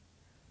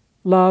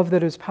 love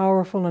that is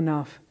powerful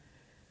enough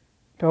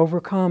to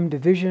overcome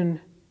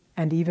division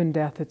and even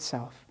death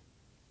itself.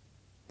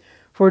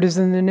 For it is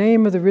in the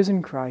name of the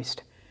risen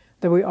Christ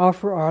that we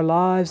offer our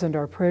lives and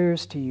our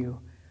prayers to you,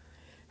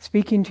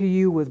 speaking to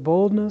you with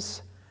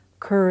boldness,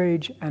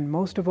 courage, and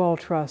most of all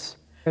trust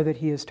that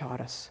he has taught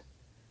us.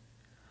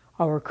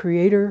 Our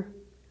Creator,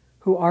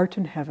 who art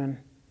in heaven,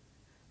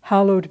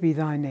 hallowed be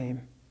thy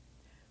name.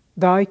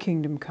 Thy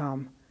kingdom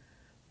come,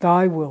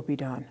 thy will be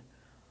done,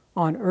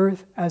 on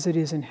earth as it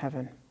is in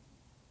heaven.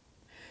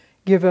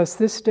 Give us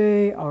this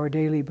day our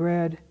daily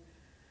bread.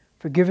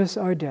 Forgive us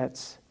our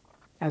debts,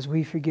 as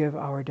we forgive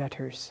our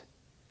debtors.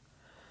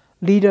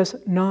 Lead us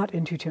not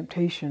into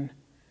temptation,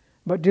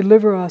 but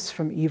deliver us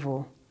from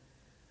evil.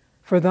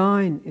 For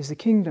thine is the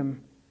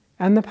kingdom,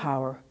 and the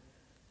power,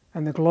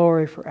 and the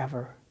glory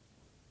forever.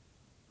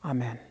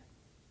 Amen.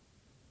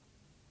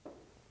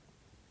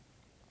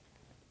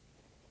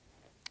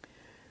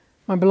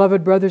 My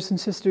beloved brothers and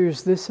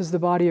sisters, this is the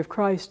body of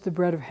Christ, the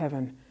bread of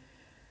heaven,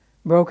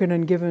 broken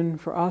and given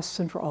for us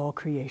and for all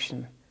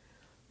creation.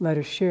 Let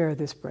us share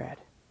this bread.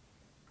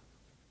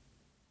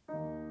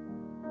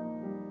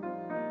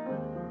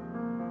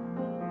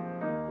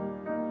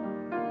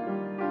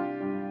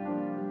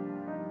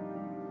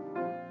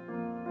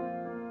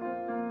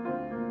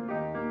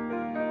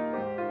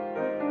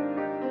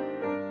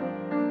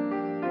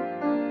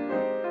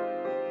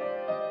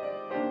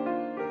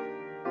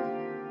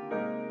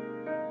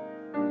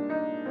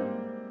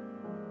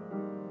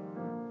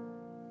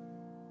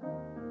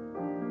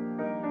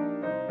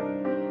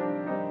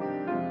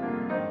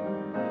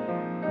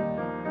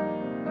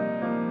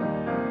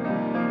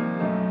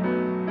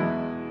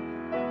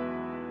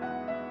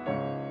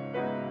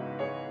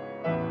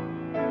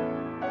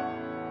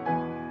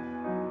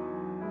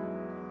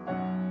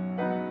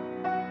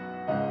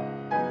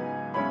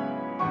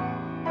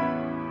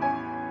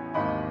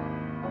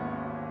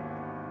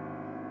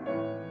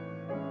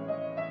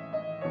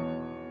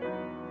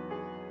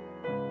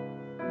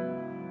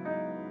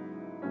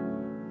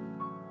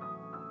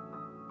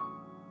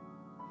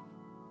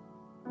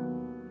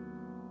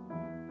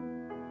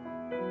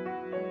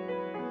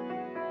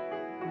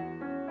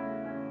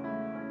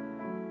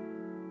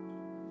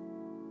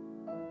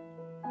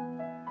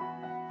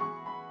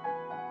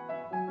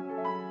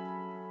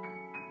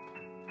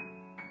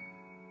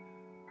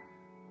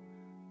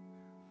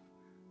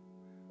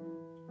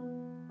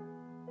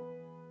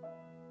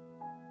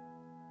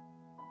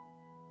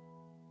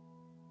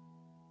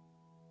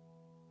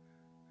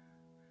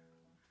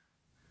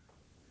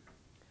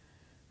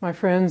 My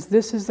friends,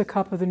 this is the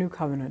cup of the new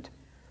covenant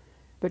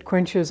that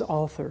quenches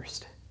all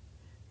thirst.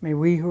 May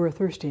we who are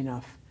thirsty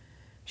enough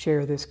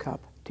share this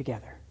cup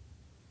together.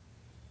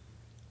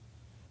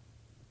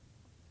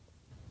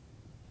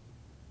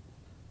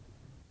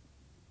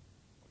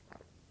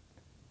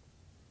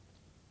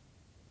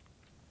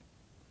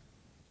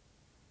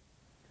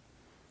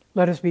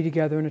 Let us be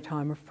together in a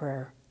time of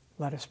prayer.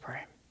 Let us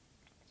pray.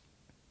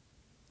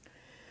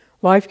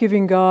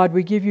 Life-giving God,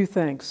 we give you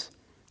thanks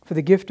for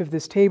the gift of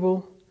this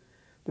table,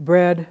 the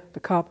bread, the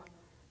cup,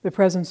 the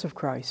presence of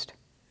Christ,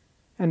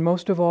 and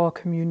most of all,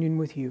 communion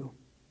with you.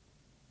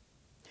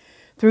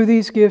 Through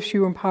these gifts,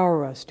 you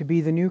empower us to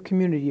be the new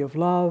community of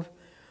love,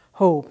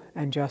 hope,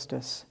 and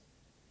justice.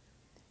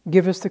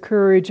 Give us the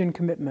courage and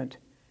commitment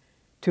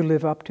to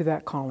live up to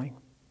that calling,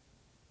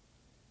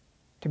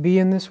 to be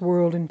in this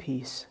world in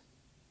peace,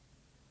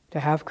 to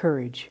have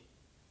courage,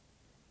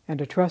 and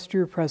to trust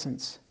your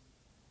presence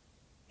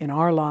in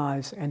our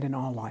lives and in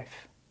all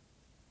life.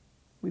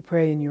 We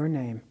pray in your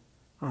name.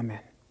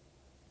 Amen.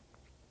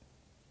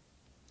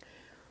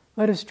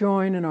 Let us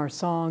join in our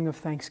song of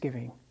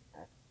thanksgiving.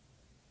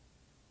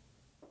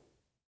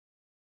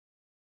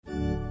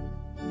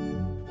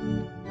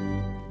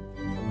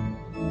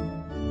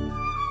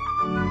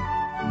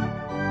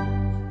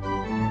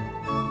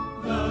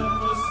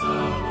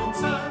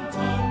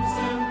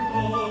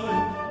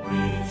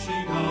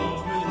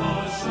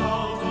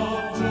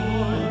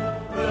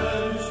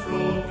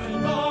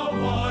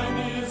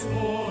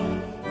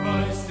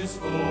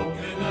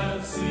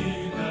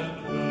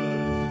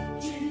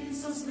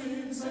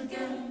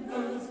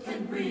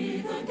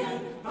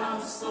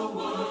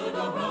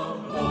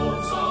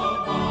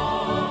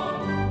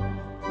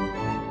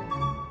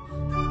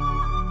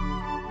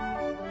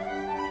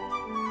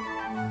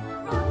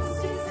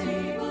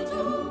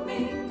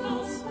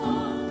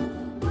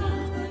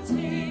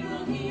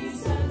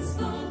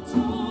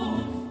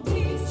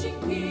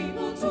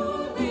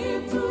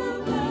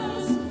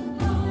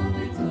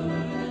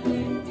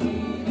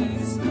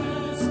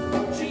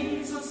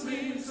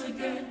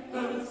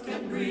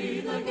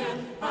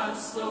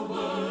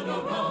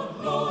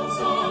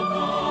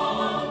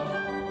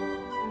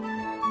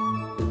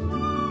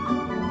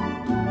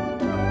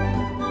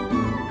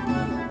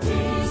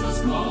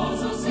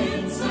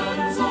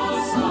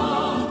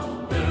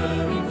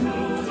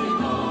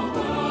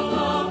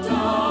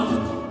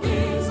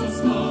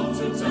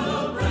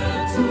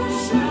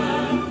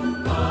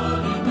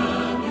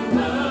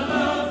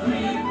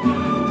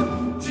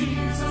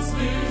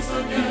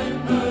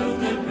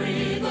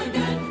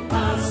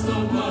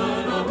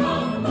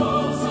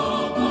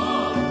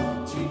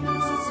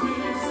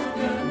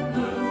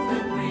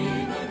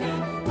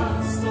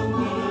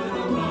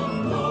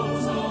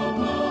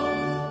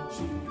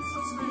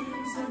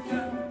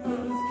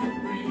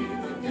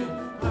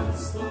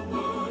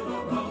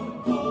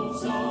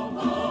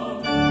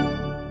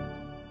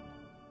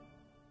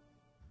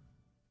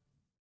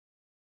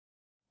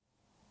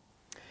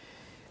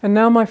 And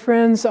now, my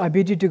friends, I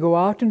bid you to go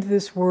out into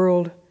this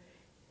world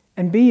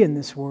and be in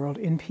this world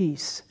in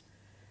peace.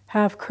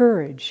 Have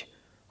courage.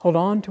 Hold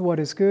on to what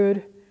is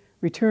good.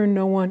 Return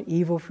no one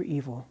evil for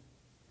evil.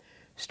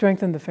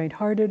 Strengthen the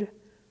faint-hearted.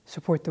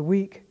 Support the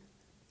weak.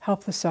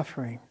 Help the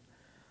suffering.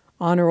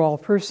 Honor all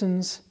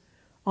persons.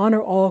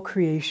 Honor all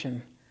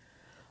creation.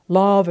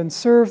 Love and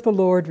serve the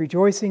Lord,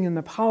 rejoicing in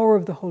the power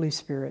of the Holy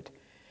Spirit.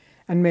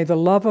 And may the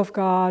love of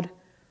God,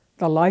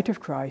 the light of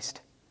Christ,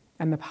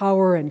 and the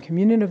power and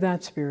communion of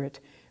that Spirit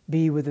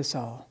be with us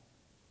all.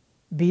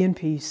 Be in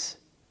peace.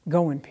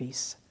 Go in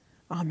peace.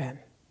 Amen.